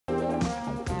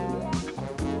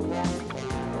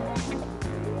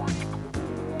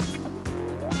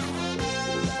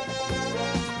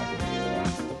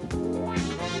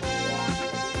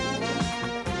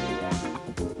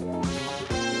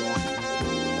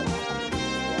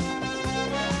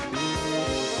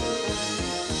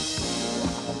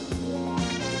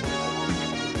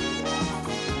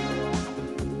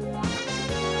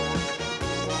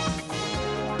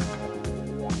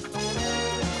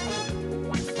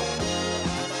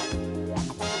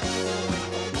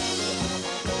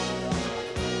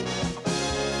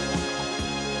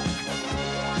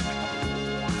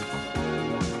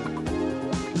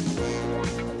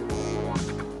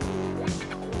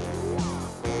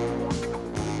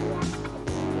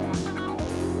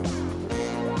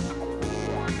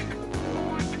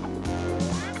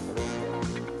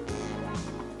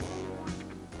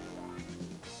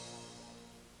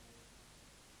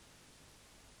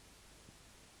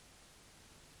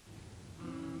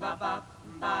Some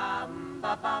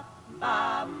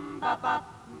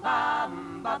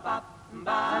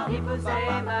people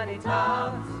say money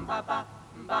talks, but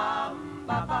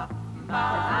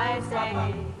I say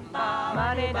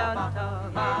money don't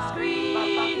talk. It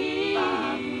screams.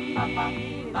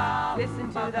 Listen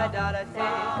to the dollar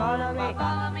say, follow me,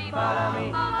 follow me, follow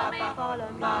me, follow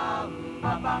me.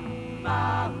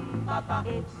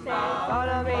 It says,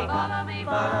 follow me, follow me,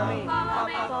 follow me,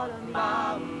 follow me.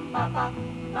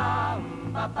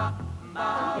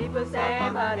 Some people say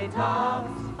money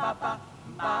talks, but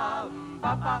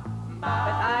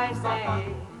I say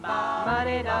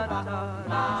money don't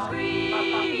talk.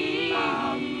 Scream.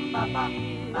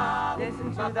 Listen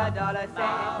to the dollar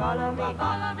say, follow me,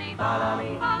 follow me, follow me,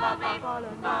 follow me,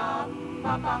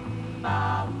 follow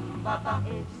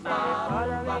me. It says,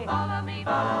 follow me, follow me,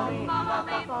 follow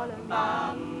me, follow me.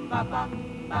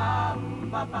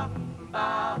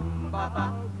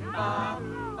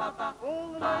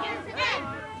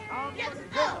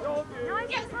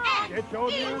 Get your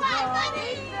news now.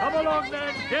 Come along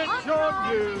then, get your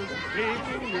news.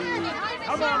 Breaking news.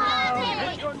 Come on now,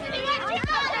 get your news.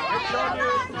 Get your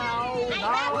news now.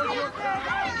 Now is your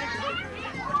time.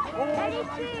 Any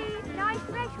cheese, nice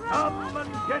fresh roll. Come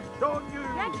and get your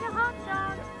news. Get your hot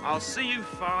dog. I'll see you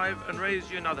 5 and raise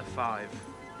you another 5.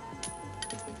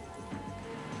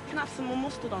 Can I have some more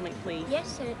mustard on it, please? Yes,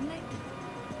 certainly.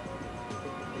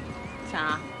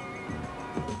 Ta.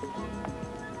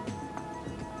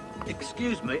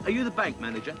 Excuse me, are you the bank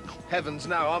manager? Heavens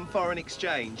no, I'm foreign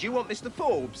exchange. You want Mr.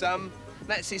 Forbes?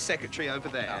 That's his secretary over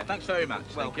there. Oh, thanks very much.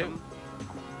 Welcome.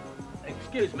 Thank you.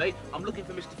 Excuse me, I'm looking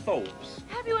for Mr. Forbes.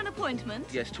 Have you an appointment?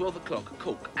 Yes, 12 o'clock.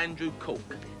 Cook, Andrew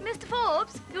Cook. Mr.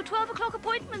 Forbes, your 12 o'clock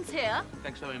appointment's here.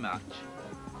 Thanks very much.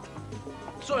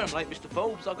 Sorry I'm late, Mr.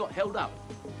 Forbes. I got held up.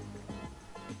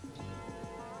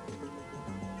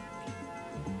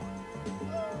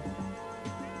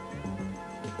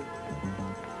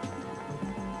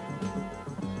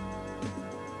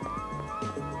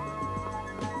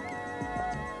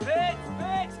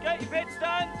 Fitz, get your bits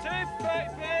done.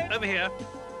 2 Over here.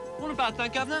 What about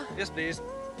that, Governor? Yes, please.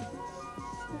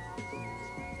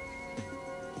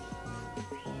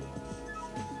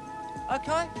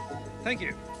 OK. Thank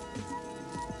you.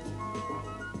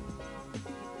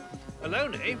 A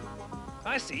loan, eh?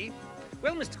 I see.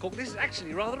 Well, Mr. Cook, this is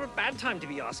actually rather a bad time to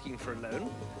be asking for a loan,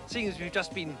 seeing as we've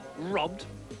just been robbed,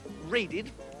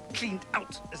 raided, cleaned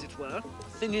out, as it were.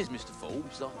 The thing is, Mr.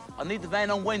 Forbes, I need the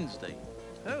van on Wednesday.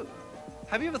 Oh.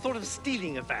 Have you ever thought of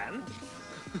stealing a van?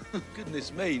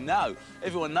 Goodness me, no.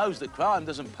 Everyone knows that crime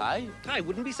doesn't pay. I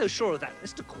wouldn't be so sure of that,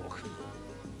 Mr. Cook.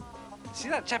 See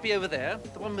that chappie over there,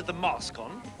 the one with the mask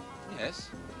on? Yes.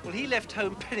 Well, he left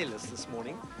home penniless this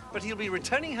morning, but he'll be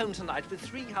returning home tonight with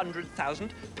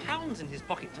 £300,000 in his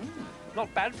pocket.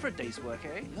 Not bad for a day's work,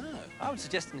 eh? No. I would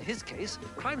suggest in his case,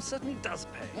 crime certainly does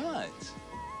pay. Right.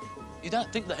 You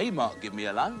don't think that he might give me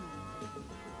a loan?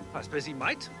 I suppose he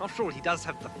might. After all, he does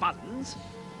have the funds.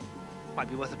 Might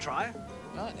be worth a try.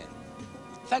 Right then.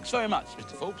 Thanks very much,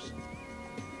 Mr. Forbes.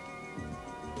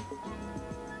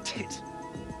 Tit.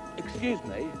 Excuse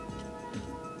me.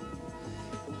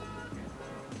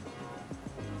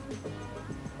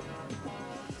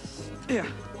 Here,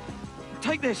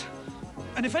 take this.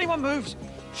 And if anyone moves,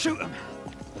 shoot them.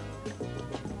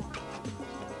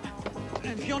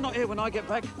 And if you're not here when I get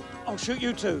back, I'll shoot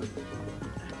you too.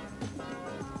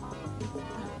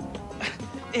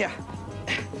 Here.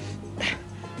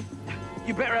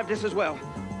 You better have this as well.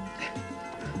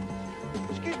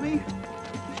 Excuse me.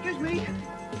 Excuse me.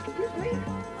 Excuse me.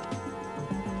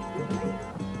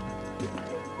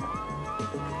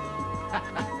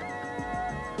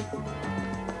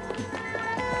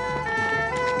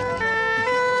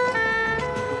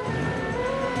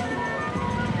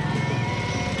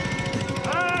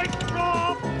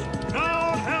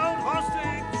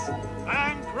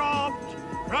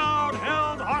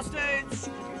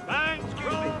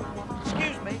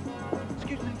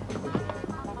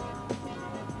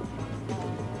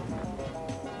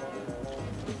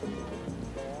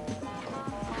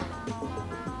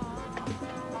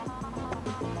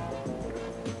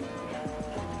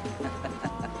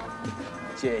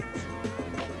 Cheers.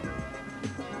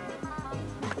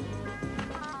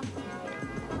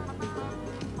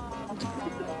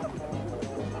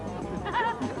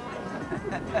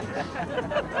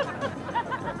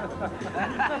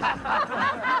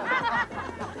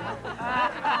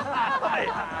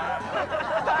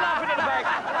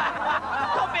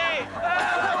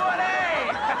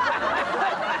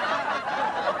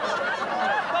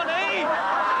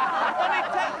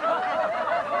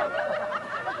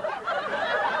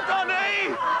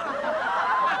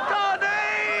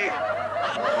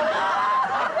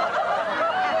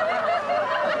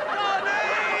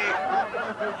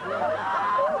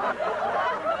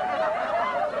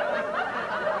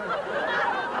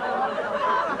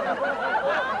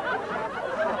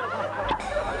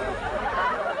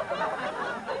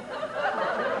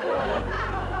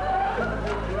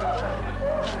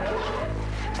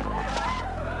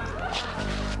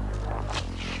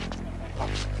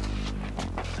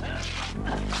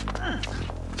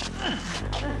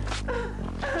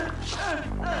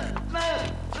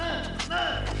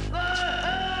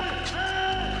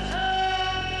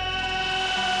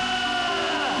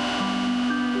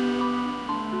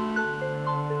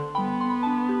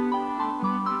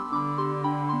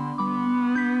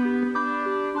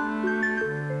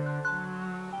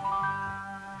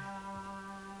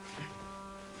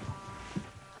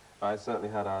 I certainly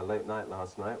had a late night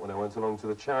last night when I went along to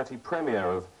the charity premiere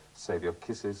of Save Your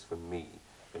Kisses for Me,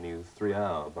 the new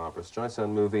 3-hour Barbara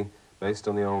Streisand movie based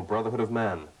on the old Brotherhood of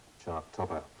Man chart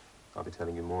topper. I'll be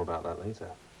telling you more about that later.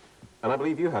 And I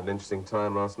believe you had an interesting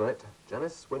time last night,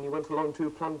 Janice, when you went along to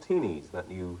Plantini's, that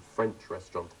new French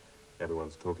restaurant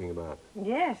everyone's talking about.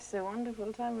 Yes, a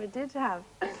wonderful time we did have.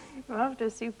 After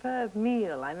a superb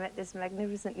meal, I met this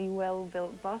magnificently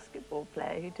well-built basketball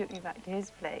player who took me back to his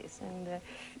place and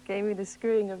gave me the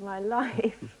screwing of my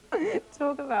life.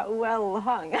 Talk about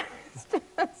well-hung. It's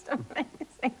just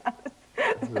amazing.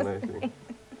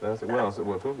 That's amazing.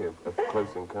 Well, talking of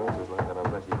close encounters like that, I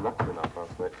was actually lucky enough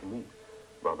last night to meet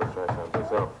Barbara Streisand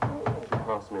herself. She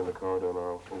passed me in the corridor, and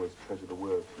I'll always treasure the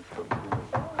words she spoke to me.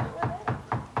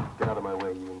 Get out of my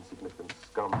way, you insignificant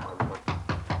scum.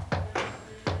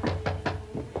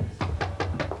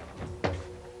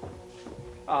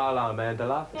 Hello,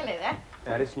 Mandela. Hello there.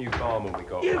 Yeah, this new barman we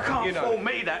got. You can't fool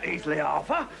me that easily,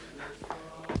 Arthur.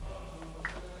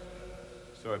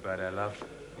 Sorry about that, love.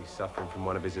 He's suffering from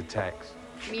one of his attacks.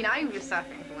 You mean I was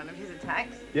suffering from one of his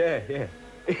attacks? Yeah.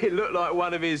 It looked like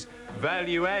one of his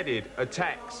value-added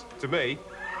attacks to me.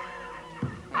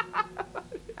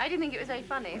 I didn't think it was very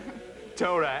funny.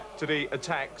 Tell that to the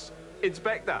attacks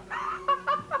inspector.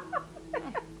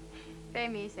 Very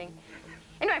amusing.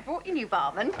 Anyway, I brought you new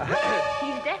barman.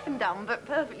 He's deaf and dumb, but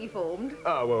perfectly formed.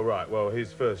 Oh, well, right. Well,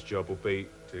 his first job will be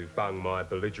to bung my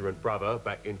belligerent brother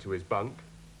back into his bunk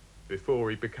before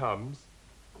he becomes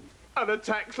an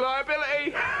tax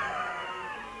liability.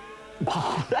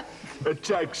 A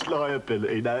tax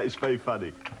liability? No, it's very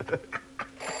funny.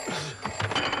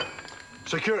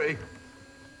 Security.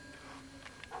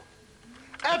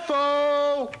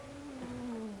 Ethel!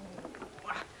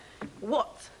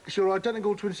 What? It's your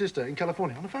identical twin sister in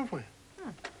California. On the phone for you.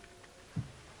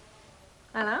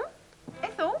 Hello?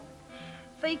 Ethel?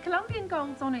 The Colombian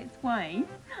gold's on its way,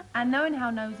 and knowing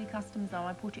how nosy customs are,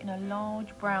 I put it in a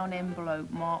large brown envelope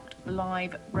marked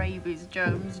Live Rabies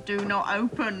Jones, do not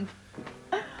open.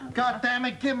 God damn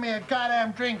it, give me a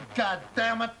goddamn drink, god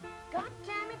damn it. God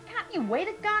damn it, can't you wait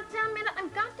a goddamn minute? I'm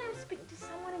goddamn speaking to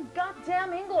someone in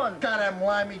goddamn England. Goddamn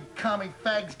limey, commie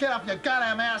fags, get off your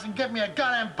goddamn ass and give me a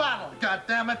goddamn bottle, god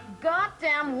damn it.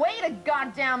 Goddamn wait a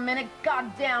goddamn minute,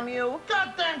 goddamn you.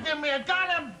 Goddamn give me a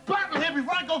goddamn bottle here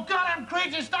before I go goddamn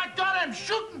crazy and start goddamn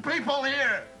shooting people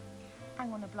here.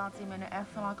 Hang on a bloody minute,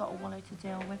 Ethel, I got a wallet to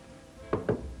deal with.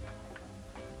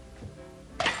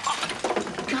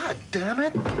 God damn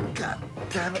it. God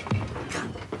damn it. God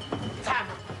damn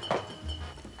it.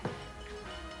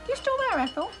 You still there,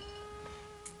 Ethel?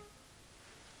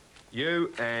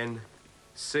 UNCONCIOUS.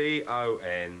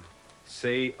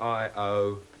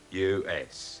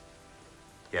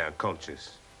 Yeah,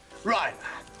 unconscious. Right.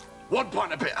 1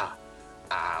 pint of bitter.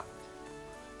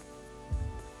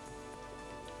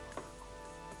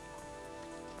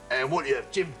 And what do you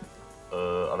have, Jim?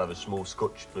 I'll have a small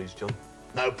scotch, please, John.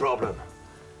 No problem.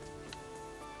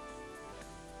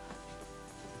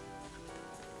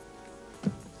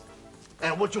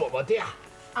 And what do you want, my dear?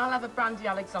 I'll have a brandy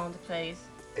Alexander, please.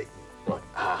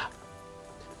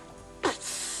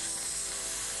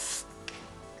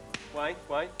 Right,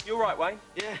 Wayne, you all right, Wayne?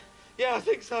 Yeah, I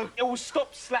think so. Oh, well,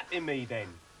 stop slapping me,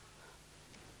 then.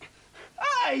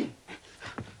 Hey!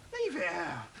 Leave it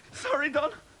out. Sorry,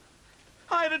 Don.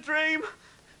 I had a dream.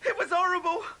 It was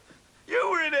horrible. You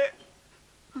were in it.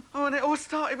 Oh, and it all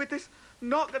started with this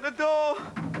knock at the door.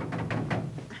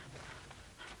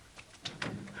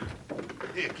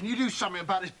 Here, can you do something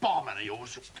about this barman of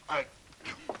yours?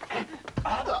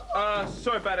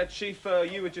 Sorry about that, Chief.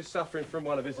 You were just suffering from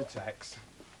one of his attacks.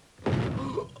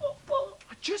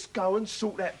 Just go and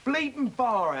sort that bleeding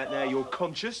bar out now, you're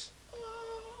conscious.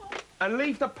 And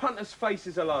leave the punters'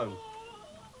 faces alone.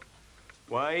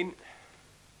 Wayne,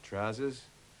 trousers.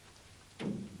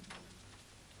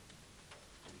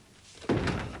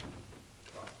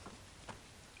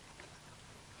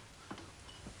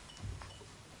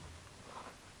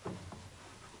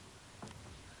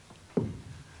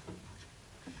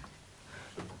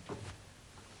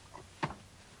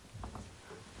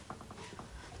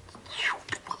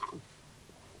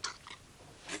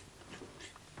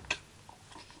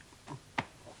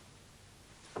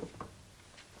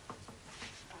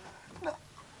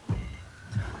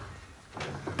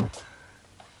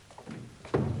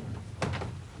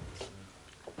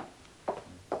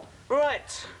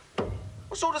 Right.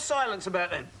 What's all the silence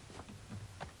about then?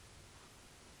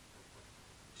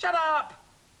 Shut up!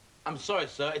 I'm sorry,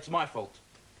 sir. It's my fault.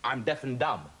 I'm deaf and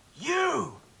dumb.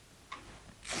 You!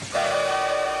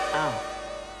 Oh.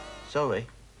 Sorry.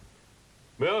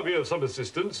 May I be of some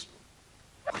assistance?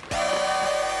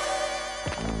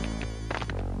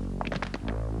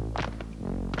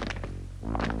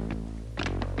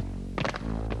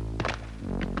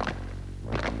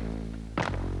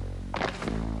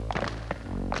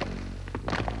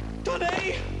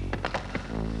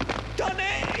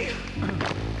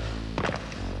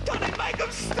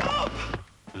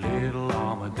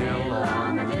 Little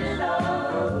armadillo,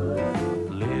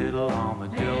 little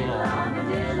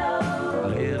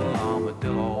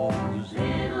armadillos,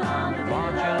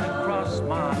 marching across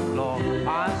my floor.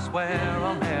 I swear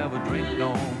I'll never drink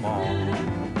no more.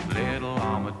 Little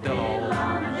armadillo,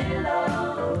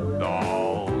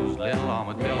 those little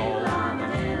armadillos,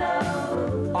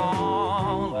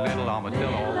 oh, little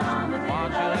armadillos,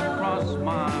 marching across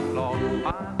my floor.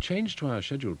 Change to our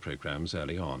scheduled programmes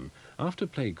early on. After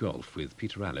Play Golf with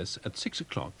Peter Alice, at 6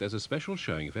 o'clock there's a special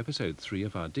showing of episode 3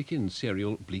 of our Dickens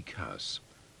serial Bleak House.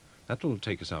 That'll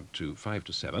take us up to 5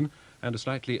 to 7, and a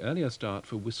slightly earlier start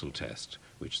for Whistle Test,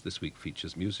 which this week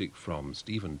features music from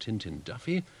Stephen Tintin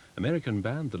Duffy, American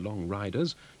band The Long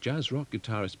Riders, jazz rock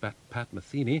guitarist Pat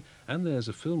Metheny, and there's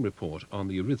a film report on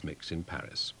the Eurythmics in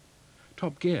Paris.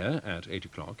 Top Gear at 8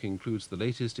 o'clock includes the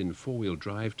latest in four-wheel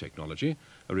drive technology,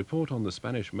 a report on the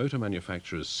Spanish motor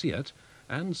manufacturer Seat,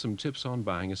 and some tips on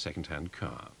buying a second-hand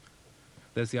car.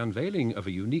 There's the unveiling of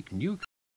a unique new